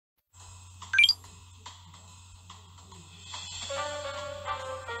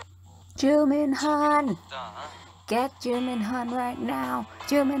Jumin Han! Get Jumin Han right now!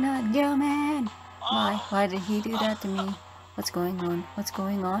 Jumin Han, Jumin! Why did he do that to me? What's going on? What's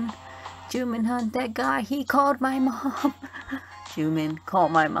going on? Jumin Han, that guy, he called my mom! Jumin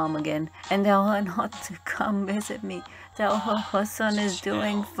called my mom again and tell her not to come visit me. Tell her son is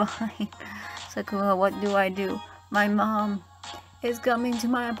doing fine. Sakura, what do I do? My mom is coming to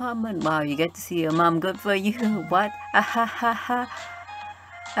my apartment. Wow, you get to see your mom. Good for you. What?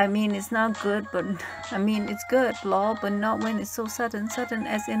 I mean, it's not good, but I mean, it's good, lol, but not when it's so sudden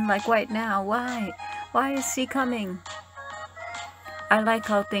as in like right now. Why? Why is she coming? I like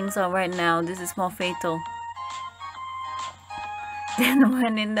how things are right now. This is more fatal than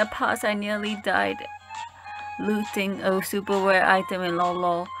when in the past I nearly died looting a super rare item in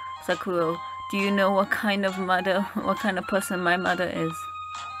lol. Sakura, do you know what kind of person my mother is?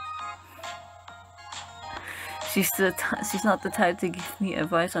 She's not the type to give me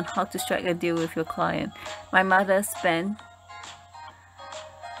advice on how to strike a deal with your client. My mother spent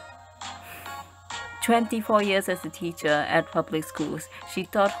 24 years as a teacher at public schools. She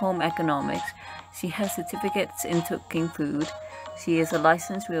taught home economics. She has certificates in cooking food. She is a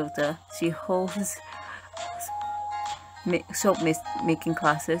licensed realtor. She holds soap making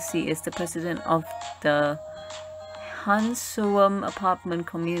classes. She is the president of the Hansoam apartment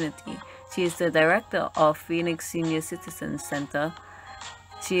community. She is the director of Phoenix Senior Citizens Center.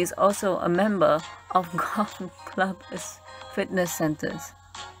 She is also a member of golf club fitness centers.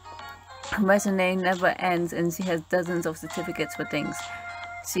 Her resume never ends and she has dozens of certificates for things.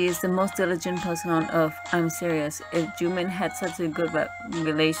 She is the most diligent person on earth. I'm serious. If Jumin had such a good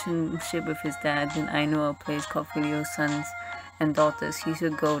relationship with his dad, then I know a place called Filio's Sons and Daughters. He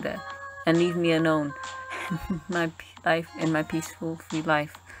should go there and leave me alone in my peaceful free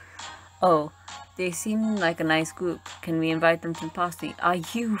life. Oh, they seem like a nice group. Can we invite them to the party? Are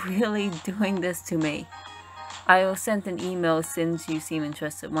you really doing this to me? I will send an email since you seem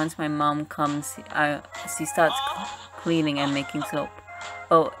interested. Once my mom comes, she starts cleaning and making soap.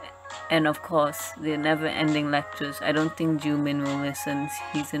 Oh, and of course, the never-ending lectures. I don't think Jumin will listen.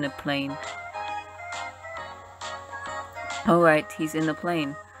 He's in a plane. Alright, he's in a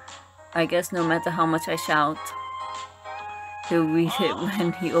plane. I guess no matter how much I shout, he'll read it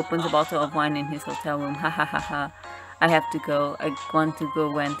when he opens a bottle of wine in his hotel room. Ha ha ha ha. I have to go. I want to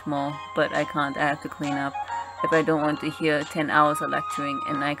go rent more, but I can't. I have to clean up. If I don't want to hear 10 hours of lecturing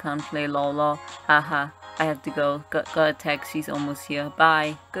and I can't play lol. Haha. I have to go. Got a text. She's almost here.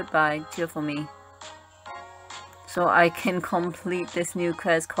 Bye. Goodbye. Cheer for me. So I can complete this new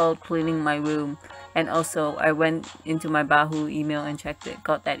quest called cleaning my room. And also, I went into my Bahu email and checked it.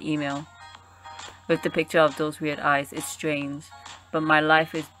 Got that email with the picture of those weird eyes. It's strange, but my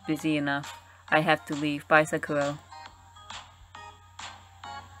life is busy enough. I have to leave. Bye, Sakura.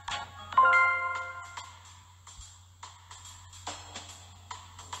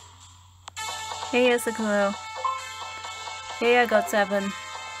 Hey, Sakura. Hey, I got 7.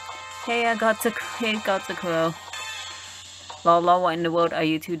 Hey, I got Sakura. Lol, what in the world are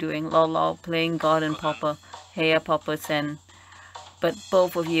you two doing? Lol, playing God and Popper. Hey, Popper Sen. But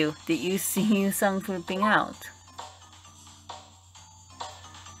both of you, did you see Yu-sung flipping out?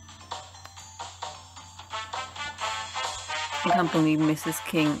 I can't believe Mrs.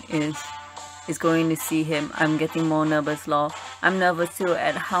 King is going to see him. I'm getting more nervous, lol. I'm nervous too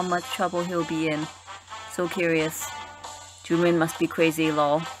at how much trouble he'll be in. So curious. Jumin must be crazy,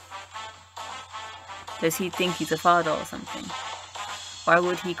 lol. Does he think he's a father or something? Why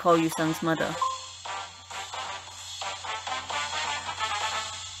would he call Yu-sung's mother?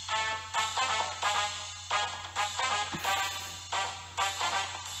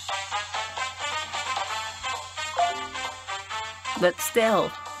 But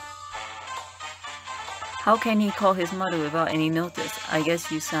still, how can he call his mother without any notice? I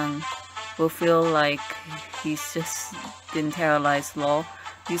guess Yu-sung will feel like he's just been terrorized, lol.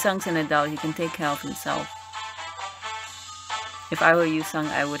 Yu-sung's an adult, he can take care of himself. If I were Yu-sung,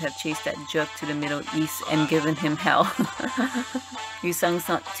 I would have chased that jerk to the Middle East and given him hell. Yu-sung's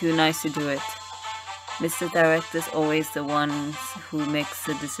not too nice to do it. Mr. Director's always the one who makes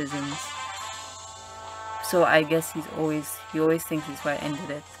the decisions. So I guess he always thinks he's right and did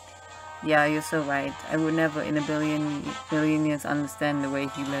it. Yeah, you're so right. I would never in a billion years understand the way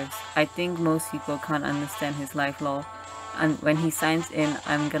he lives. I think most people can't understand his life, lol. And when he signs in,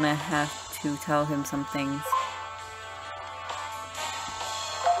 I'm gonna have to tell him some things.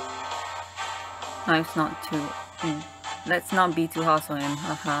 Life's not too... Let's not be too harsh on him,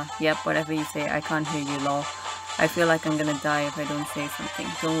 haha. Yep, whatever you say, I can't hear you, lol. I feel like I'm gonna die if I don't say something.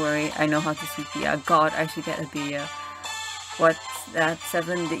 Don't worry, I know how to speak beer. God, I should get a beer. What's that,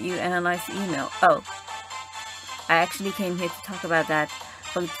 7? Did you analyze the email? Oh, I actually came here to talk about that.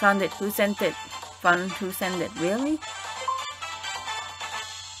 Found it. Who sent it? Found who sent it. Really?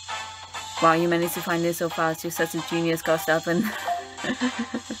 Wow, you managed to find it so fast. You're such a genius, God7.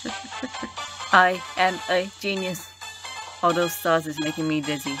 I am a genius. All those stars is making me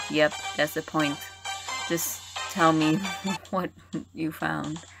dizzy. Yep, that's the point. Just tell me what you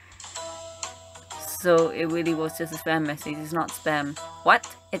found. So it really was just a spam message. It's not spam. What?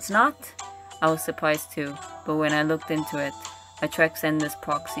 It's not? I was surprised too, but when I looked into it, I tracked sender's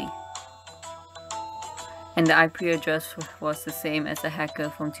proxy. And the IP address was the same as the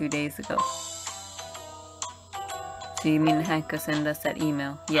hacker from 2 days ago. So you mean the hacker sent us that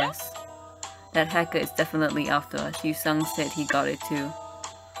email? Yes. That hacker is definitely after us. Yu Sung said he got it too.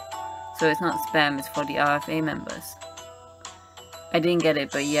 So it's not spam, it's for the RFA members. I didn't get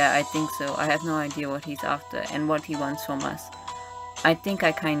it, but yeah, I think so. I have no idea what he's after and what he wants from us. I think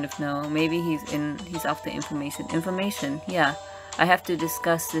I kind of know. Maybe he's after information. Information, yeah. I have to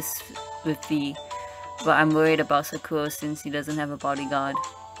discuss this with V. But I'm worried about Sakura since he doesn't have a bodyguard.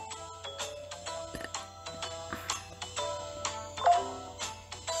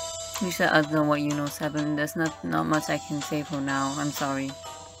 You said I don't know what you know, 7. There's not much I can say for now. I'm sorry.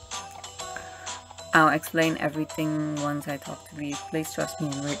 I'll explain everything once I talk to V. Please trust me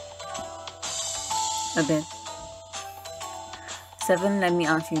and wait a bit. 7, let me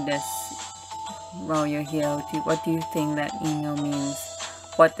ask you this. While you're here, what do you think that email means?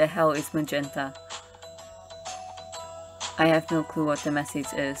 What the hell is magenta? I have no clue what the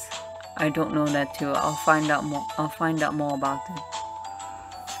message is. I don't know that too. I'll find out more about it.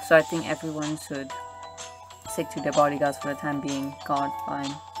 So I think everyone should stick to their bodyguards for the time being. God,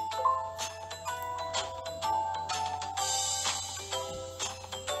 fine.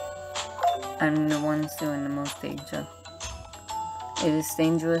 I'm the one still in the most danger. It is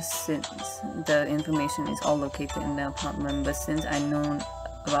dangerous since the information is all located in the apartment, but since I know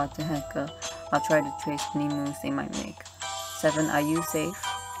about the hacker, I'll try to trace any moves they might make. 7, are you safe?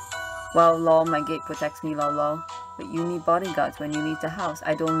 Well, lol, my gate protects me, lol. But you need bodyguards when you leave the house.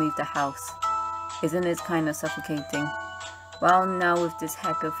 I don't leave the house. Isn't it kind of suffocating? Well, now with this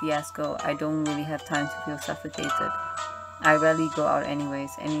hacker fiasco, I don't really have time to feel suffocated. I rarely go out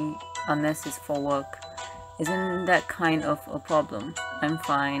anyways, unless it's for work. Isn't that kind of a problem? I'm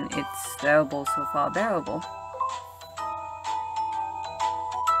fine. It's bearable so far. Bearable?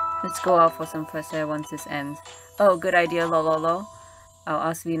 Let's go out for some fresh air once this ends. Oh, good idea, lol. I'll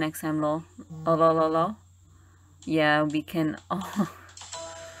ask you next time, lol. Oh, lol. Yeah, we can all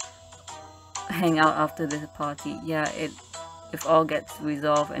hang out after this party. Yeah, if all gets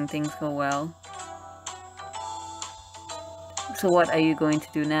resolved and things go well. So what are you going to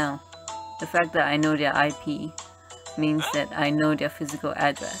do now? The fact that I know their IP means that I know their physical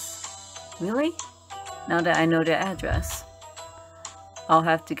address. Really? Now that I know their address, I'll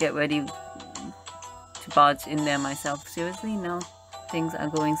have to get ready to barge in there myself. Seriously? No? Things are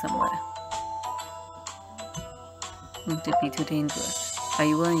going somewhere. Won't it be too dangerous? Are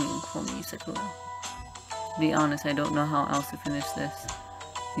you worrying for me, Sakura? To be honest, I don't know how else to finish this.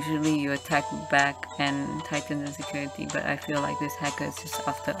 Usually you attack back and tighten the security, but I feel like this hacker is just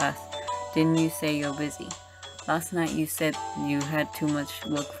after us. Didn't you say you're busy? Last night you said you had too much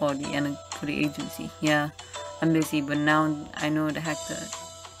work for the agency. Yeah, I'm busy, but now I know the hacker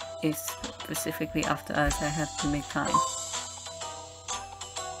is specifically after us. I have to make time.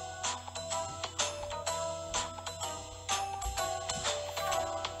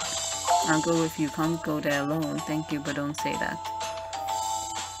 I'll go with you. Can't go there alone. Thank you, but don't say that.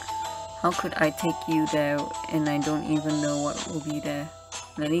 How could I take you there and I don't even know what will be there?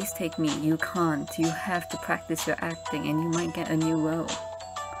 At least take me. You can't. You have to practice your acting and you might get a new role.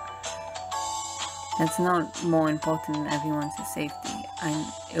 That's not more important than everyone's safety.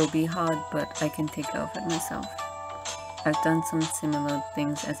 It'll be hard, but I can take care of it myself. I've done some similar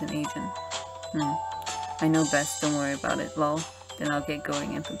things as an agent. I know best. Don't worry about it, lol. Then I'll get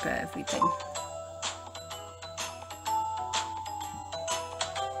going and prepare everything.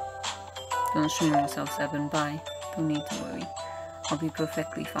 Don't strain yourself, 7. Bye. Don't need to worry. I'll be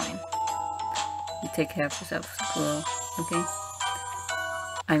perfectly fine. You take care of yourself, Sakura, okay?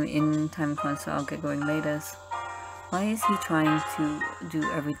 I'm in time crunch, so I'll get going later. Why is he trying to do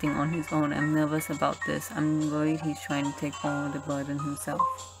everything on his own? I'm nervous about this. I'm worried he's trying to take all the burden himself.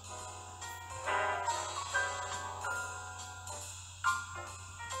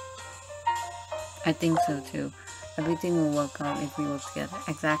 I think so too. Everything will work out if we work together.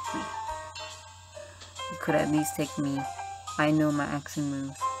 Exactly. You could at least take me. I know my action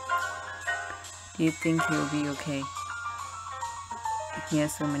moves. Do you think he'll be okay? he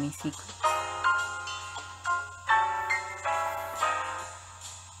has so many secrets.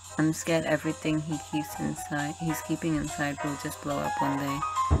 I'm scared everything he's keeping inside will just blow up one day.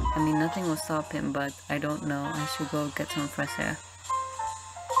 I mean, nothing will stop him, but I don't know. I should go get some fresh air.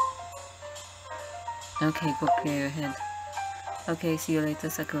 Okay, go clear your head. Okay, see you later,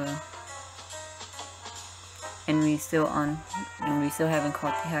 Sakura. And we still haven't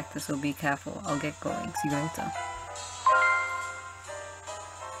caught the hacker, so be careful. I'll get going. See you later.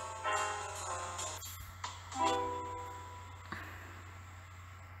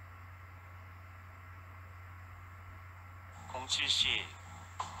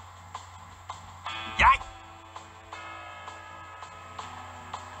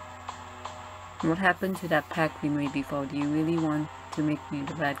 What happened to that pact we made before? Do you really want to make me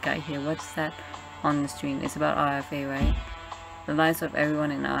the bad guy here? What's that on the screen? It's about RFA, right? The lives of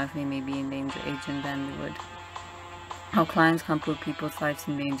everyone in RFA may be in danger, Agent Vanderwood. Our clients can't put people's lives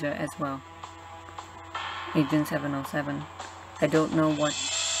in danger as well. Agent 707. I don't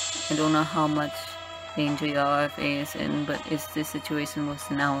know how much danger your RFA is in, but this situation worse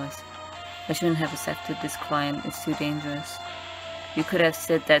than ours? I shouldn't have accepted this client. It's too dangerous. You could have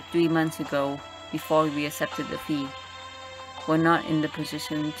said that 3 months ago, before we accepted the fee. We're not in the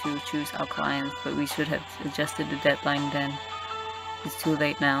position to choose our clients, but we should have adjusted the deadline then. It's too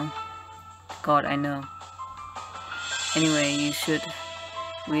late now. God, I know. Anyway, you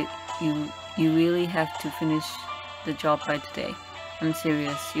really have to finish the job by today. I'm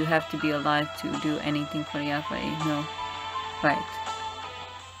serious. You have to be alive to do anything for the RFA. No. Right.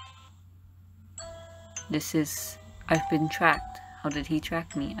 I've been tracked. How did he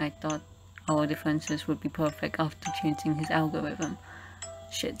track me? I thought our defenses would be perfect after changing his algorithm.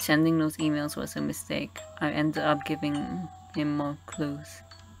 Shit, sending those emails was a mistake. I ended up giving him more clues.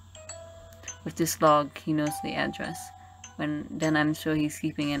 With this log, he knows the address. Then I'm sure he's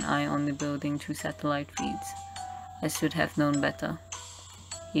keeping an eye on the building through satellite feeds. I should have known better.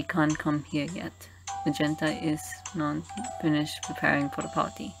 He can't come here yet. Magenta is not finished preparing for the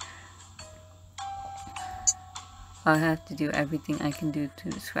party. I'll have to do everything I can do to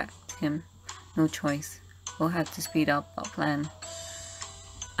distract him. No choice. We'll have to speed up our plan.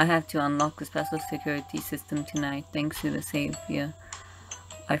 I have to unlock the special security system tonight, thanks to the Savior.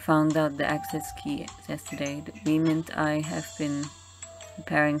 I found out the access key yesterday. The agreement I have been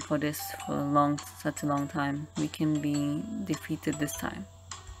preparing for this for such a long time. We can be defeated this time.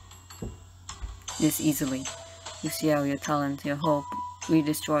 This easily. You see our talent, your hope. We'll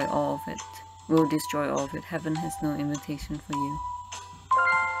destroy all of it. Heaven has no invitation for you.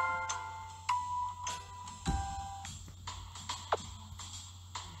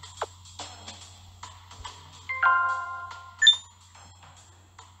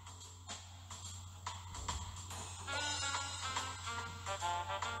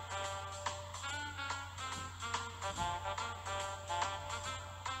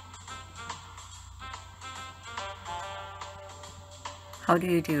 How do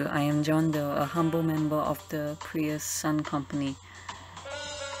you do? I am John Doe, a humble member of the Prius Sun Company.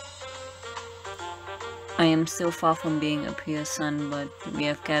 I am still far from being a Prius Sun, but we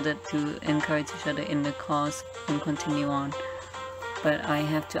have gathered to encourage each other in the cause and continue on. But I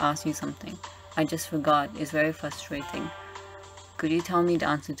have to ask you something. I just forgot. It's very frustrating. Could you tell me the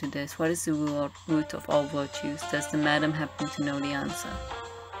answer to this? What is the root of all virtues? Does the madam happen to know the answer?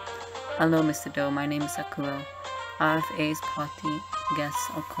 Hello, Mr. Doe. My name is Sakura, RFA's party guest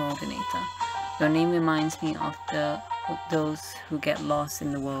or coordinator. Your name reminds me of those who get lost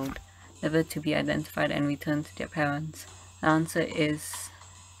in the world, never to be identified and return to their parents. The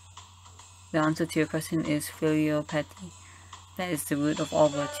answer to your question is filial piety. That is the root of all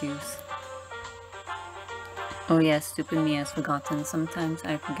virtues. Oh yes, stupid me has forgotten. Sometimes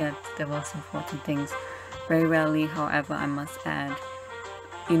I forget the most important things. Very rarely, however, I must add.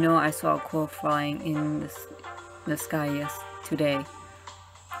 You know, I saw a crow flying in the sky today,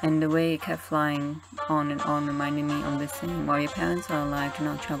 and the way it kept flying on and on reminded me of this saying: while your parents are alive, do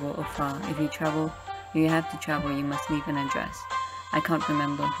not travel afar. If you have to travel, you must leave an address. I can't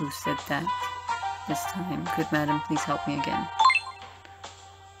remember who said that this time. Could madam please help me again?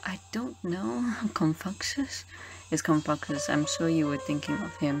 I don't know. Confucius? It's Confucius. I'm sure you were thinking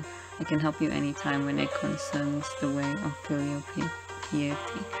of him. I can help you anytime when it concerns the way of filial piety.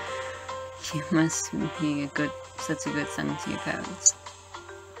 You must be such a good son to your parents.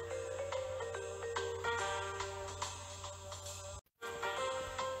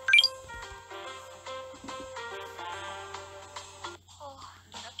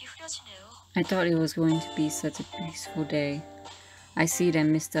 I thought it was going to be such a peaceful day. I see that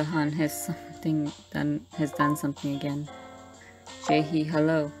Mr. Han has done something again. Jae-hee,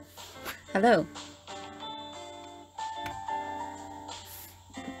 hello. Hello.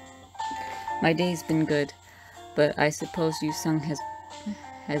 My day's been good, but I suppose Yu-sung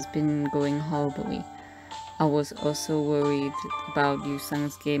has been going horribly. I was also worried about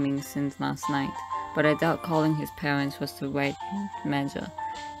Yu-sung's gaming since last night, but I doubt calling his parents was the right measure.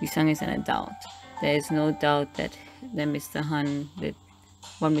 Yu-sung is an adult. There is no doubt that what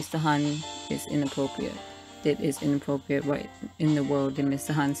Mr. Han is inappropriate. It is inappropriate. What in the world did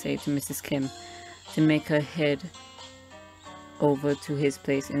Mr. Han say to Mrs. Kim to make her head over to his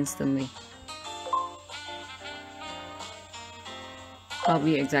place instantly?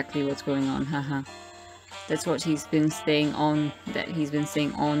 Probably exactly what's going on, haha. That's what he's been staying on, that he's been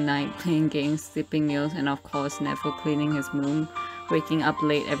staying all night, playing games, skipping meals, and of course never cleaning his room, waking up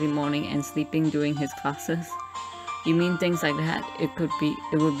late every morning and sleeping during his classes. You mean things like that? It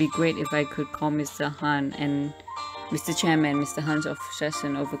would be great if I could call Mr. Han and Mr. Chairman. Mr. Han's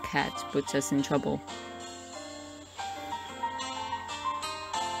obsession over cats puts us in trouble.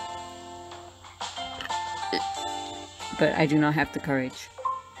 But I do not have the courage.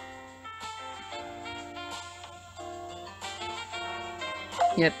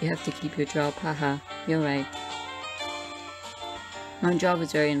 Yep, you have to keep your job, haha. You're right. My job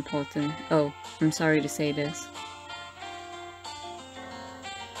is very important. Oh, I'm sorry to say this.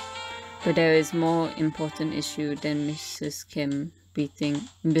 But there is more important issue than Mrs. Kim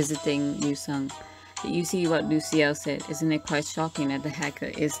visiting Yu-sung. Did you see what Luciel said? Isn't it quite shocking that the hacker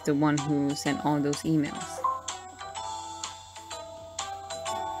is the one who sent all those emails?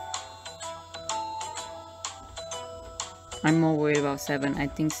 I'm more worried about Seven. I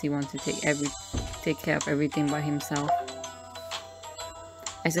think he wants to take care of everything by himself.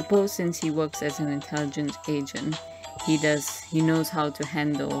 I suppose since he works as an intelligence agent, he knows how to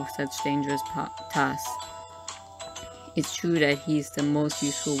handle such dangerous tasks. It's true that he's the most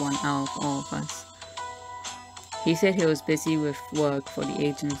useful one out of all of us. He said he was busy with work for the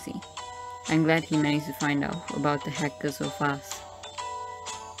agency. I'm glad he managed to find out about the hacker so fast.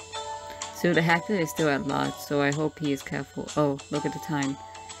 So the hacker is still at large, so I hope he is careful. Oh, look at the time.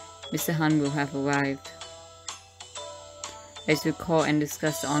 Mr. Han will have arrived. I should call and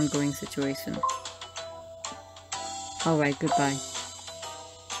discuss the ongoing situation. Alright, goodbye.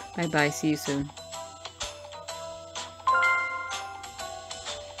 Bye bye, see you soon.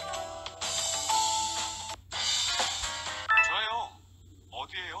 저요.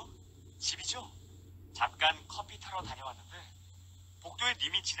 어디에요? 집이죠? 잠깐 커피 타러 다녀왔는데 복도에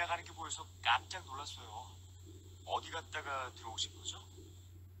님이 지나가는 게 보여서 깜짝 놀랐어요. 어디 갔다가 들어오신 거죠?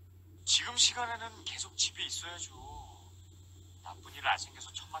 지금 시간에는 계속 집에 있어야죠. 나쁜 일 안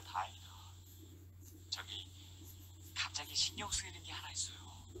생겨서 천만 다행이다. 저기 갑자기 신경 쓰이는 게 하나 있어요.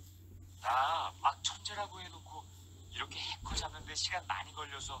 나 막 천재라고 해놓고 이렇게 해커 잡는데 시간 많이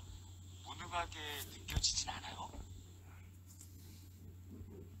걸려서 무능하게 느껴지진 않아요?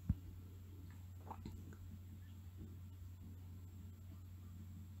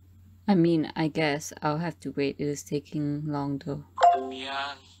 I mean, I guess I'll have to wait. It is taking long though.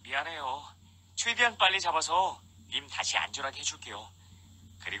 미안해요. 최대한 빨리 잡아서 님 다시 안전하게 해줄게요.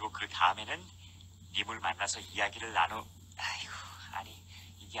 그리고 그 다음에는 님을 만나서 이야기를 아이고, 아니,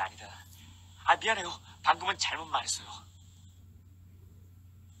 이게 아니다. 미안해요. 방금은 잘못 말했어요.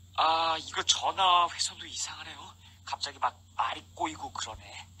 이거 전화 회선도 이상하네요. 갑자기 막 말이 꼬이고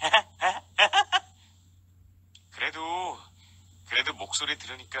그러네. 그래도 목소리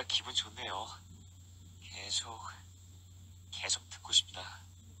들으니까 기분 좋네요. 계속 듣고 싶다.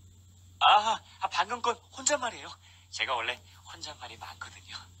 방금 건 혼잣말이에요. 제가 원래 혼잣말이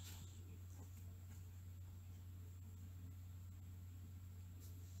많거든요.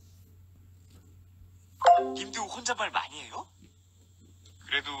 님도 혼잣말 많이 해요?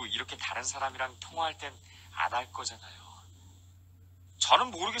 그래도 이렇게 다른 사람이랑 통화할 땐 안 할 거잖아요.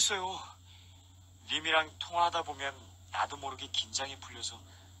 저는 모르겠어요. 님이랑 통화하다 보면 나도 모르게 긴장이 풀려서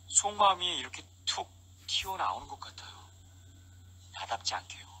속마음이 이렇게 툭 튀어나오는 것 같아요. 나답지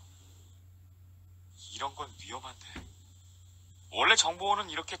않게요. 이런 건 위험한데. 원래 정보원은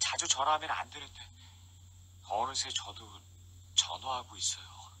이렇게 자주 전화하면 안 되는데 어느새 저도 전화하고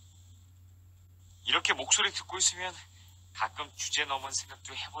있어요. 이렇게 목소리 듣고 있으면 가끔 주제 넘은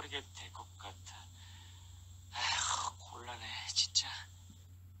생각도 해버리게 될 것 같아. 곤란해 진짜.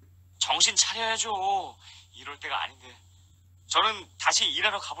 정신 차려야죠. 이럴 때가 아닌데. 저는 다시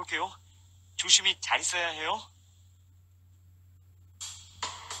일하러 가볼게요. 조심히 잘 있어야 해요.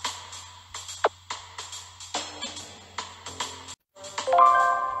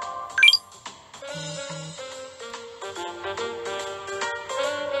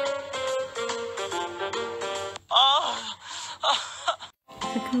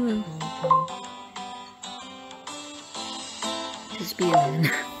 Sakura. Just be a man.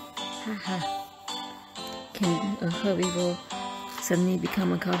 Haha. Can a herbivore suddenly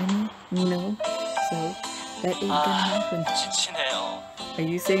become a cardinal? No. So, that ain't gonna happen. 지치네요. Are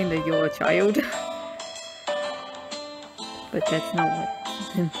you saying that you're a child? But that's not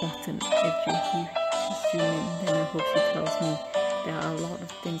what's important. If she's human, then I hope she tells me there are a lot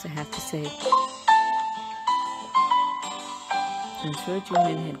of things I have to say. I'm sure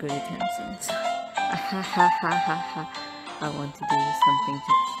Jumin had good intentions. Ha ha ha ha ha. I want to do something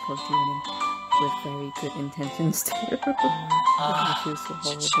for Jumin with very good intentions too. I feel so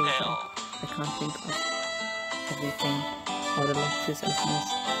horrible. I can't think of everything, all the lectures I've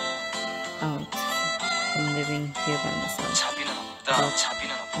missed out from living here by myself. 자비는 없다.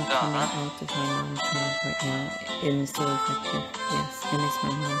 자비는 I'm coming out of my mom's mouth right now. It is so effective. Yes, and it's my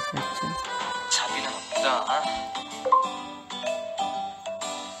mom's lectures. 자비는 없다.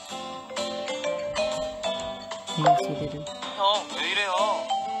 Yes, you did it. 형, 왜 이래요?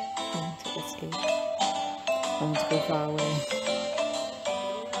 I want to escape. I want to go far away.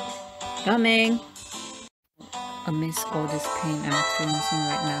 Coming! Amidst all this pain I'm experiencing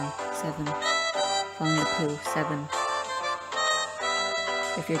right now. 7. Found the clue. 7.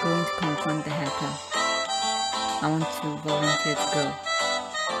 If you're going to confront the hacker, I want to volunteer to go.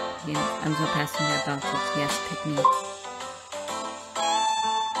 Yes, I'm so passionate about it. Yes, pick me.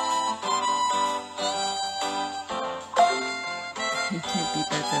 It might be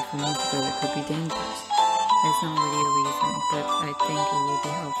better for me to go. It could be dangerous. There's not really a reason, but I think it will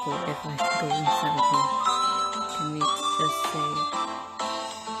be helpful if I go instead of you. Can we just say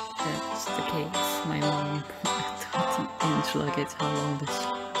that's the case? My mom, a 30-inch luggage. How long do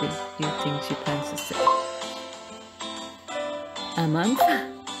you think she plans to stay? A month?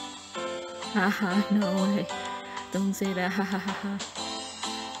 Haha, no way. Don't say that, ha ha ha ha.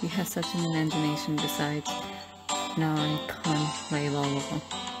 You have such an imagination. Besides, now I can't play lullaby.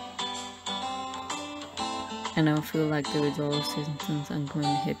 And I feel like the withdrawal symptoms are going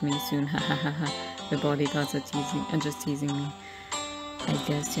to hit me soon. Ha ha ha ha. The bodyguards are just teasing me. I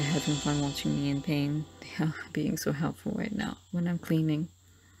guess you're having fun watching me in pain. They are being so helpful right now. When I'm cleaning,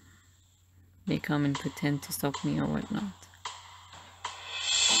 they come and pretend to stop me or whatnot.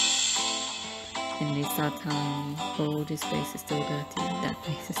 And they start telling me, oh, this place is still dirty, that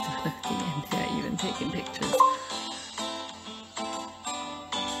place is still dirty, and they're even taking pictures.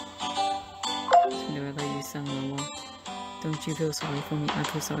 Cinderella, you sang Lolo. Don't you feel sorry for me? I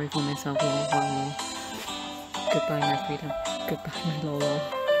feel sorry for myself. Lolo. Goodbye, my freedom. Goodbye, my Lolo.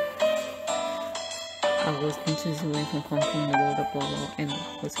 I was inches away from conquering the world of Lolo, and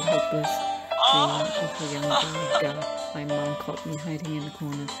was a hopeless dream of a young girl. My mom caught me hiding in the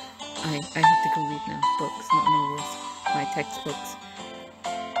corner. I have to go read now. Books, not novels. My textbooks.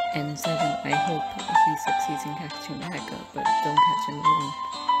 And 7, I hope he succeeds in catching the hacker, but don't catch him alone.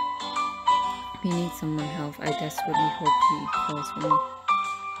 We need someone help. I desperately hope he calls for me.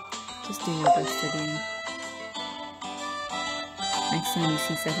 Just do your best studying. Next time you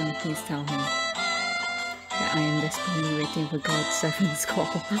see 7, please tell him that I am desperately waiting for God 7's call.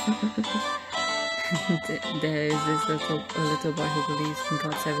 There is this little boy who believes in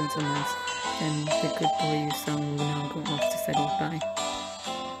God 7 so much, and the good boy you sung will now go off to study. Bye.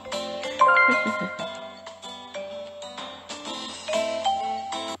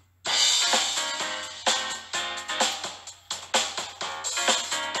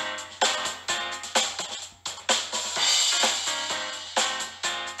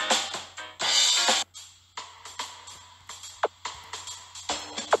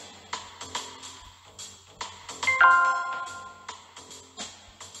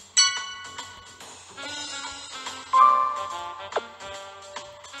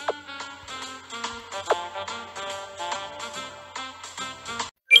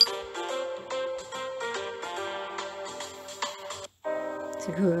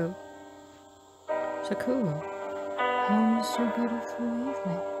 Sakura. Sakura, how was your beautiful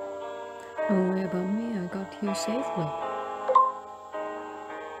evening? Don't worry about me, I got here safely.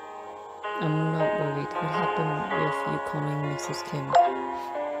 I'm not worried. What happened with you calling Mrs. Kim?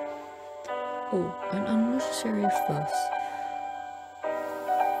 Oh, an unnecessary fuss.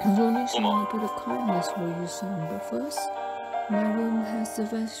 I was only saying a bit of kindness for you, son, but first, my room has the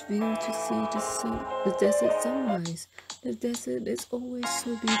best view to see the desert sunrise. The desert is always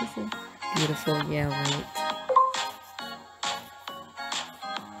so beautiful. Beautiful, yeah, right.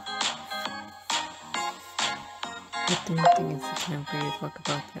 I don't think it's the time for you to talk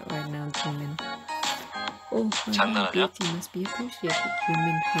about that right now, Jimin. Oh, my beauty must be appreciated,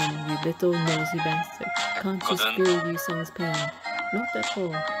 Jimin Han, you little nosy bastard. Can't you feel you son's pain? Not at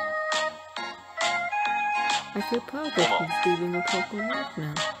all. I feel proud that he's leaving a proper life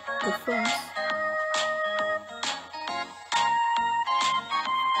now. But first,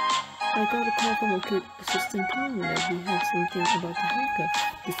 I got a call from a good assistant Tom that we have something about the hacker.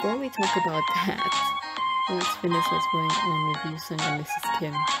 Before we talk about that, let's finish what's going on with Yu-sung and Mrs.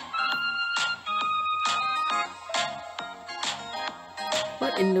 Kim.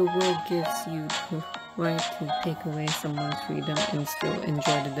 What in the world gives you the right to take away someone's freedom and still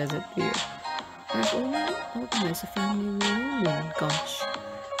enjoy the desert view? I've only organized a family reunion. Gosh.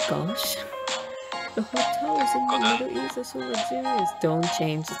 The hotels in the Middle East are so luxurious. Don't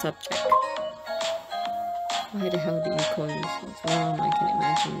change the subject. Why the hell do you call yourselves warm? I can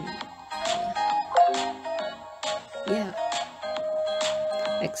imagine. Yeah.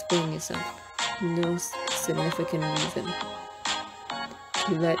 Explain yourself. No significant reason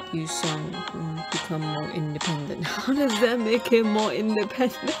to let Yu-sung become more independent. How does that make him more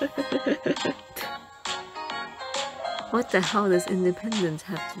independent? What the hell does independence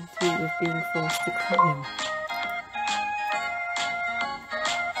have to do with being forced to clean?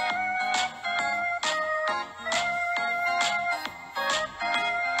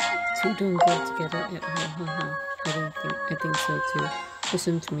 Two don't go together at all, I think so too.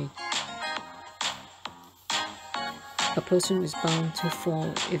 Listen to me. A person is bound to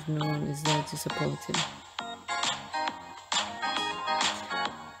fall if no one is there to support him.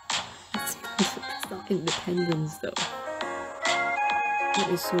 It's not independence though. What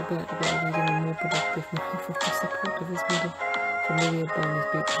is so bad about leading a more productive life with the support of his mother? Familiar bond is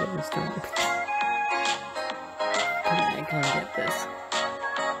beautiful and strong. I can't get this.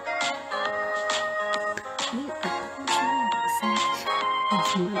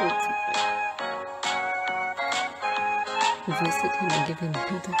 His mother to visit him and give him a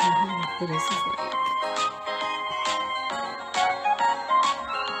pat on the hand. What is this like?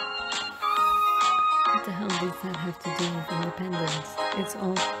 What the hell does that have to do with independence? It's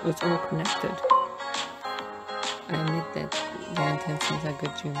all connected. I admit that your intentions are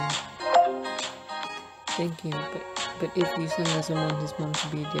good, Julian. Thank you, but if Yu-sung doesn't want his mom to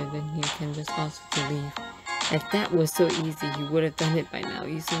be there, then he can just ask her to leave. If that was so easy, you would have done it by now.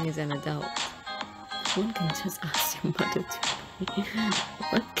 Yu-sung is an adult. One can just ask your mother to leave.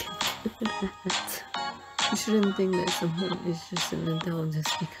 One can do that. You shouldn't think that someone is just an adult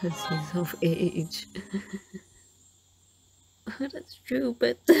just because he's of age. That's true,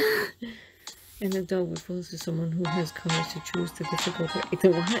 but an adult refers to someone who has courage to choose the difficult way.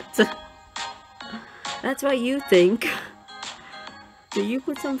 What? That's what you think. Do you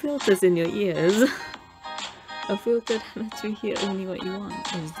put some filters in your ears? A filter that lets you hear only what you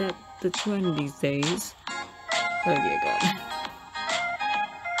want. Is that the trend these days? Oh dear God.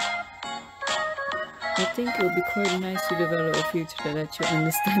 I think it would be quite nice to develop a future that lets you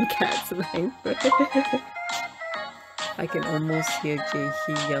understand cats' language. I can almost hear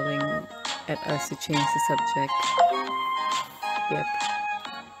Jae-hee yelling at us to change the subject. Yep.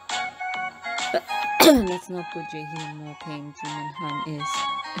 Let's not put Jae-hee in more pain. Jimin Han is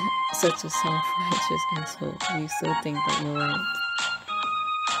such a self-righteous asshole. You still think that you're right.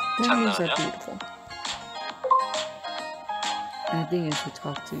 Memories are beautiful. I think you should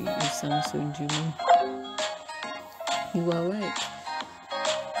talk to Yu-sung soon, Jimin. You are right.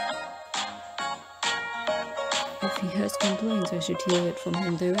 If he has complaints, I should hear it from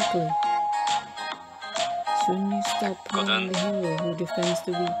him directly. Shouldn't you stop playing the hero who defends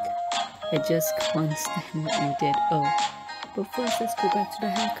the weak? I just can't stand what you did. Oh, but first let's go back to the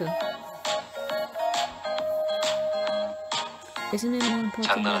hacker. Isn't it more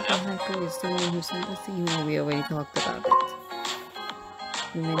important that the hacker is the one who sent us the email? We already talked about it.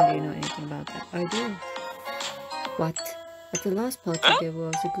 Women, do you know anything about that? I do. What? At the last party there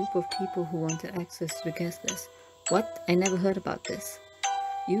was a group of people who wanted access to the guest list. What? I never heard about this.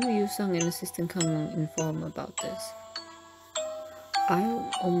 Yu-sung and Assistant Kang informed about this. I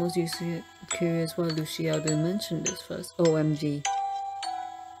almost used to get curious why Lucia didn't mention this first. OMG.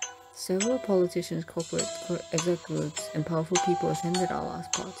 Several politicians, corporate executives, and powerful people attended our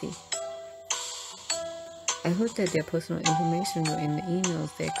last party. I heard that their personal information were in the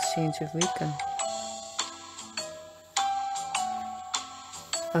emails they exchanged with Rika.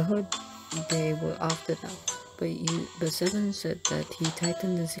 I heard they were after that, but Seven said that he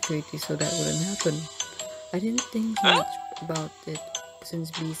tightened the security so that wouldn't happen. I didn't think much about it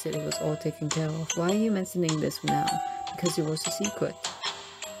since B said it was all taken care of. Why are you mentioning this now? Because it was a secret.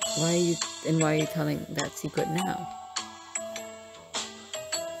 Why are you telling that secret now?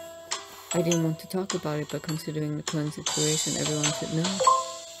 I didn't want to talk about it, but considering the current situation, everyone should know.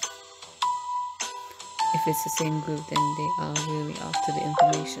 If If it's the same group, then they are really after the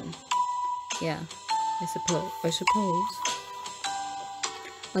information. Yeah, I suppose.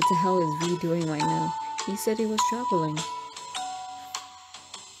 What the hell is V doing right now? He said he was traveling.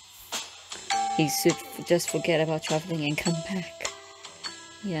 He should just forget about traveling and come back.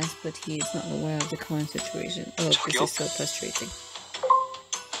 Yes, but he is not aware of the current situation. Oh, this is so frustrating.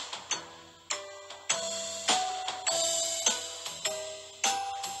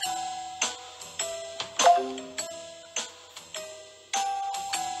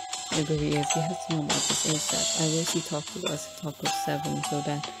 Agree, if he has to know about this ASAP. I wish he talked to us at Talk of 7 so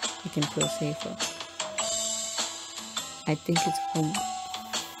that he can feel safer. I think it's home,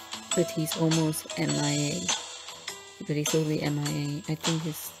 but he's almost MIA. But he's totally MIA. I think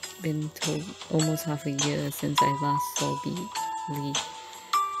it's been almost half a year since I last saw Lee.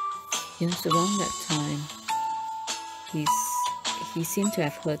 Yes, around that time, he seemed to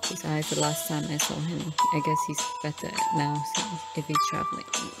have hurt his eyes the last time I saw him. I guess he's better now if he's traveling.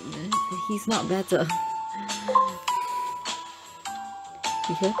 He's not better.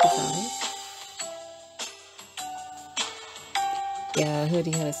 He hurt his eyes? Yeah, I heard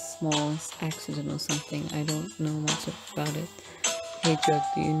he had a small accident or something. I don't know much about it. Hey Jug,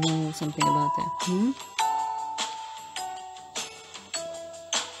 do you know something about that?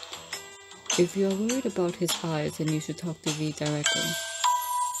 If you're worried about his eyes, then you should talk to V directly.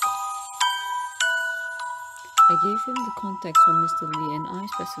 I gave him the contacts from Mr. Lee, an eye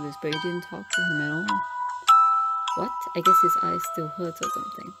specialist, but he didn't talk to him at all. What? I guess his eyes still hurt or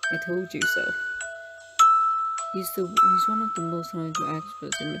something. I told you so. He's one of the most knowledgeable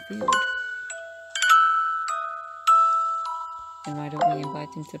experts in the field. And why don't we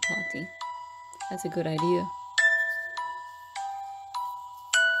invite him to the party? That's a good idea.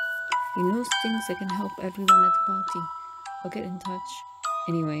 He knows things that can help everyone at the party. I'll get in touch.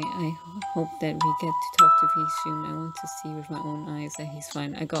 Anyway, I hope that we get to talk to V soon. I want to see with my own eyes that he's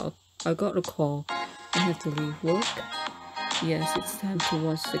fine. I got a call. I have to leave work. Yes, it's time to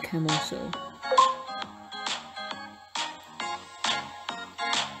watch the Camel Show.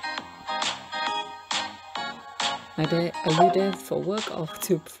 Are you there for work or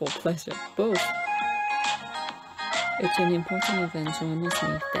for pleasure? Both. It's an important event, so I must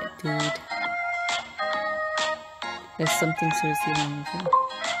meet that dude. There's something seriously wrong with him.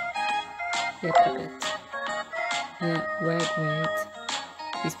 Yep, a bit. Yeah, right.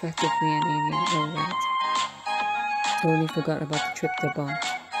 He's practically an alien. Oh, right. Totally forgot about the trip to Bart.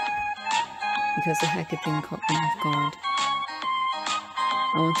 Because the hacker thing caught me off guard.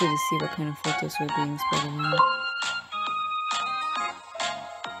 I wanted to see what kind of photos were being spread around.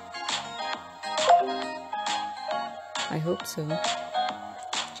 I hope so.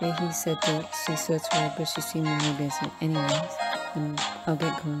 Jackie said that she searched for her, but she seemed really busy. Anyways, I'll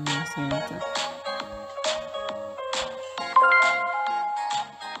get going and see you later.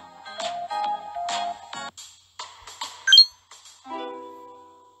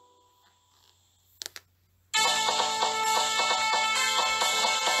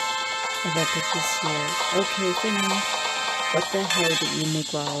 If I put this here. Okay, finish. What the hell did you make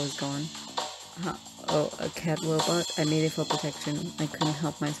while I was gone? Huh. Oh, a cat robot? I made it for protection. I couldn't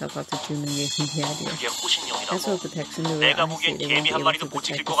help myself after Juman gave me the idea. As for protection, the way I see it, they won't be able to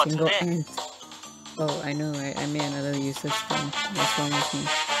protect a single ant. Oh, I know, right? I made another useless thing. What's wrong with me?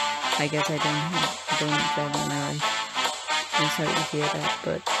 I guess I don't value my life. I'm sorry to hear that,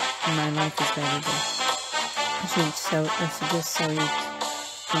 but my life is valuable. I should just sell you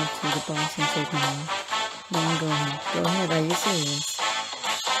out to the boss and take my life. No, go ahead. Go ahead, are you serious?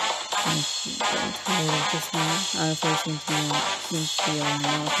 I'm tired of this now. Our facing seems to be on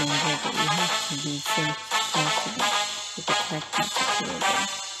nothing good, but we have to be safe possible to protect and secure them.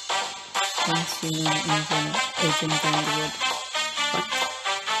 Once you know Agent Vanderwood. What?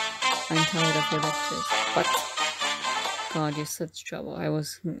 I'm tired of your lectures. What? God, you're such trouble. I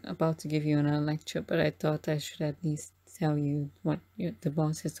was about to give you another lecture, but I thought I should at least tell you what the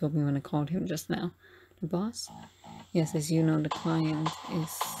boss has told me when I called him just now. The boss? Yes, as you know, this client is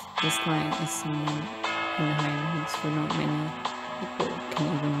someone in the Highlands who not many people can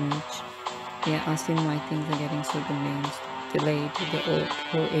even reach. Yeah, asked him why things are getting so delayed. The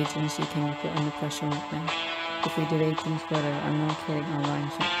whole agency can be put under pressure right now. If we delay things further, I'm not kidding, our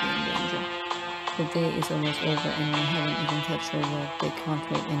lives might be in danger. The day is almost over and we haven't even touched their work. They can't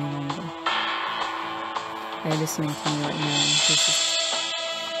wait any longer. They're listening to me right now. This is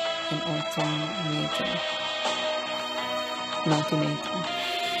an ultimatum.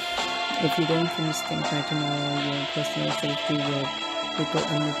 If you don't finish things by tomorrow, your personal safety will be put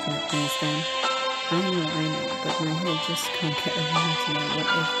under threat, understand? but my head just can't get around to know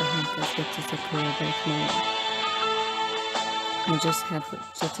what if the hackers get to the career break tomorrow. I just have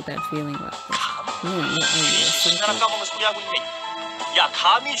such a bad feeling about this. Man, what are you, a 사람 psycho? 까먹는 소리 하고 있네. 야,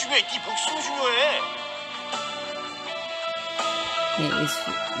 감이 중요해. 네 목숨이 중요해. Hey,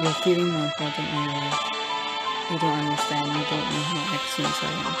 you're feeling more important than your life. You don't understand, you don't know how excellent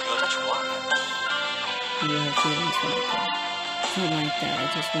I am. 그 여자 좋아? You have feelings for the girl. It's not like that,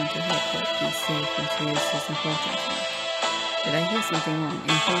 I just want to help her be safe and serious is important to me. Did I hear something wrong?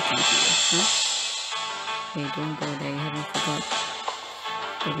 Important to you, huh? Hey, don't go there, you haven't forgot.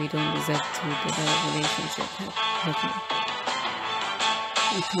 But we don't deserve to develop a relationship, have we?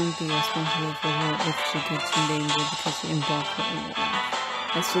 You can't be responsible for her if she gets in danger because you involve her in your life.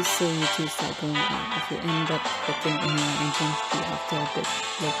 Let's just say you two start going out. If you end up putting in your identity after a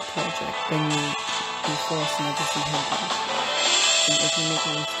big project, then you'll be forced to see her go. And if you make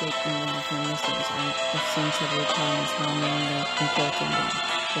a mistake in one of your missions, I've seen several times how many important one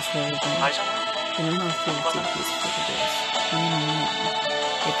was horrible. 알잖아. You know how filthy this food is. No.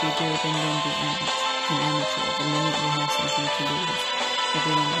 If you do it, then don't be an amateur. The minute you have something to lose,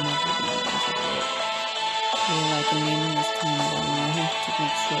 everyone will never be able to do it. You're like a nameless time bomb, and I have to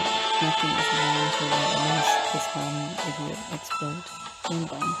make sure nothing is wrong so that a mess is harming if you explode. Boom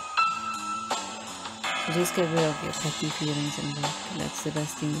bomb. So just get rid of your petty feelings and work. That's the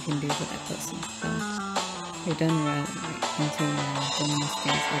best thing you can do for that person. Don't. You've done right until now. Don't miss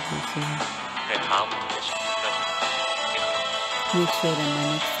things every day. 내 다음으로 대신 Make sure that my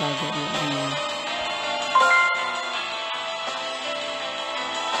next target will be you.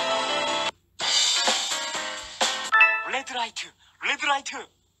 레드라이트.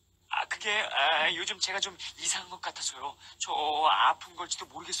 아, 그게 요즘 제가 좀 이상한 것 같아서요. 저 아픈 걸지도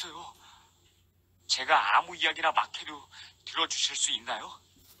모르겠어요. 제가 아무 이야기나 막 해도 들어주실 수 있나요?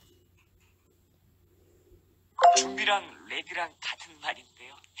 준비랑 레디랑 같은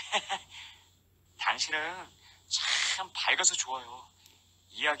말인데요. 당신은 참 밝아서 좋아요.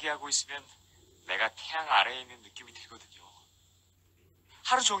 이야기하고 있으면 내가 태양 아래에 있는 느낌이 들거든요.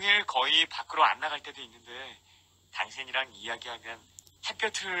 하루 종일 거의 밖으로 안 나갈 때도 있는데 당신이랑 이야기하면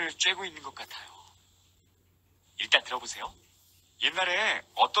햇볕을 쬐고 있는 것 같아요. 일단 들어보세요. 옛날에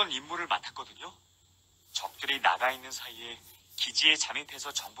어떤 임무를 맡았거든요. 적들이 나가 있는 사이에 기지에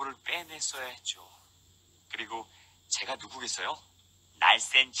잠입해서 정보를 빼냈어야 했죠. 그리고 제가 누구겠어요?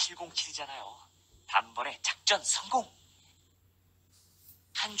 날쌘 707이잖아요. 단번에 작전 성공!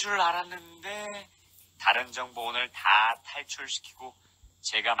 한 줄 알았는데 다른 정보원을 다 탈출시키고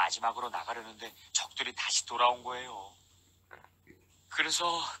제가 마지막으로 나가려는데 적들이 다시 돌아온 거예요. 그래서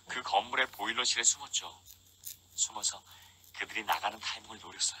그 건물의 보일러실에 숨었죠. 숨어서 그들이 나가는 타이밍을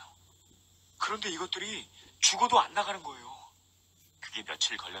노렸어요. 그런데 이것들이 죽어도 안 나가는 거예요. 그게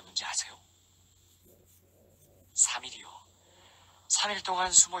며칠 걸렸는지 아세요? 3일이요. 3일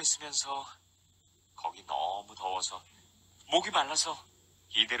동안 숨어 있으면서 거기 너무 더워서 목이 말라서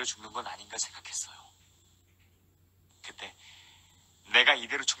이대로 죽는 건 아닌가 생각했어요. 그때 내가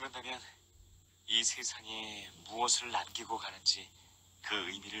이대로 죽는다면 이 세상에 무엇을 남기고 가는지 그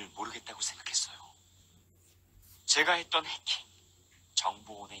의미를 모르겠다고 생각했어요. 제가 했던 해킹,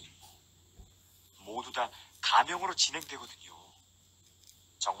 정보원의 임무 모두 다 가명으로 진행되거든요.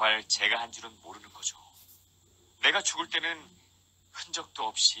 정말 제가 한 줄은 모르는 거죠. 내가 죽을 때는 흔적도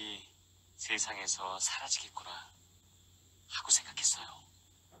없이 세상에서 사라지겠구나 하고 생각했어요.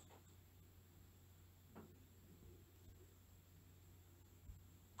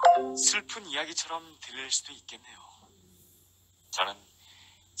 슬픈 이야기처럼 들릴 수도 있겠네요. 저는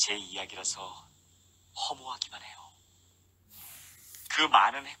제 이야기라서 허무하기만 해요. 그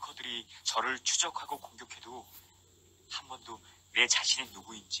많은 해커들이 저를 추적하고 공격해도 한 번도 내 자신이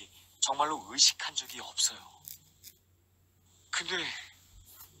누구인지 정말로 의식한 적이 없어요. 근데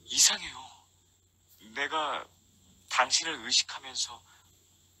이상해요. 내가 당신을 의식하면서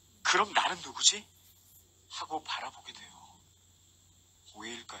그럼 나는 누구지? 하고 바라보게 돼요.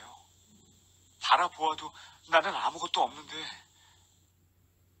 왜일까요? 바라보아도 나는 아무것도 없는데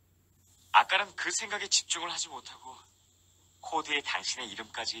아까는 그 생각에 집중을 하지 못하고 코드에 당신의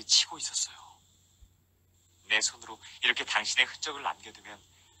이름까지 치고 있었어요. 내 손으로 이렇게 당신의 흔적을 남겨두면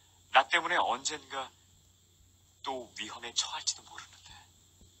나 때문에 언젠가 또 위험에 처할지도 모르는데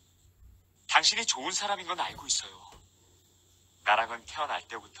당신이 좋은 사람인 건 알고 있어요. 나랑은 태어날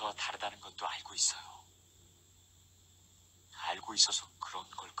때부터 다르다는 것도 알고 있어요. 알고 있어서 그런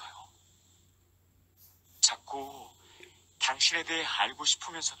걸까요? 자꾸 당신에 대해 알고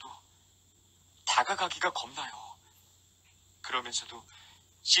싶으면서도 다가가기가 겁나요. 그러면서도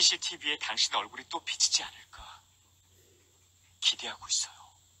CCTV에 당신 얼굴이 또 비치지 않을까 기대하고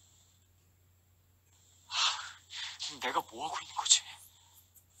있어요. 내가 뭐하고 있는 거지?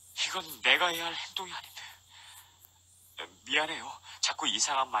 이건 내가 해야 할 행동이 아닌데. 미안해요. 자꾸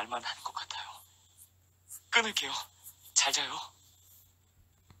이상한 말만 하는 것 같아요. 끊을게요. 잘 자요.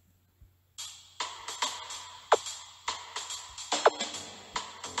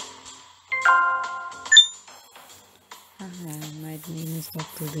 Hi, my name is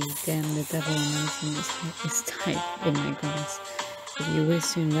Dr. Lee. Damn, the devil amazing is tight in my glass. If you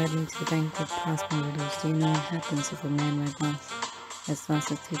wish to invite me to the banquet past my riddles, do you know what happens if a man wears glasses? As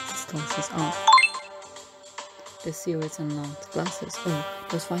glasses takes his glasses off. The secret's unlocked. Glasses. Oh,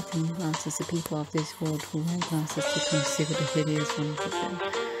 those frightening glasses. The people of this world who wear glasses to consider the hideous one of them.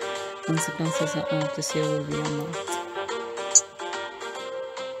 Once the glasses are off, the seal will be unlocked.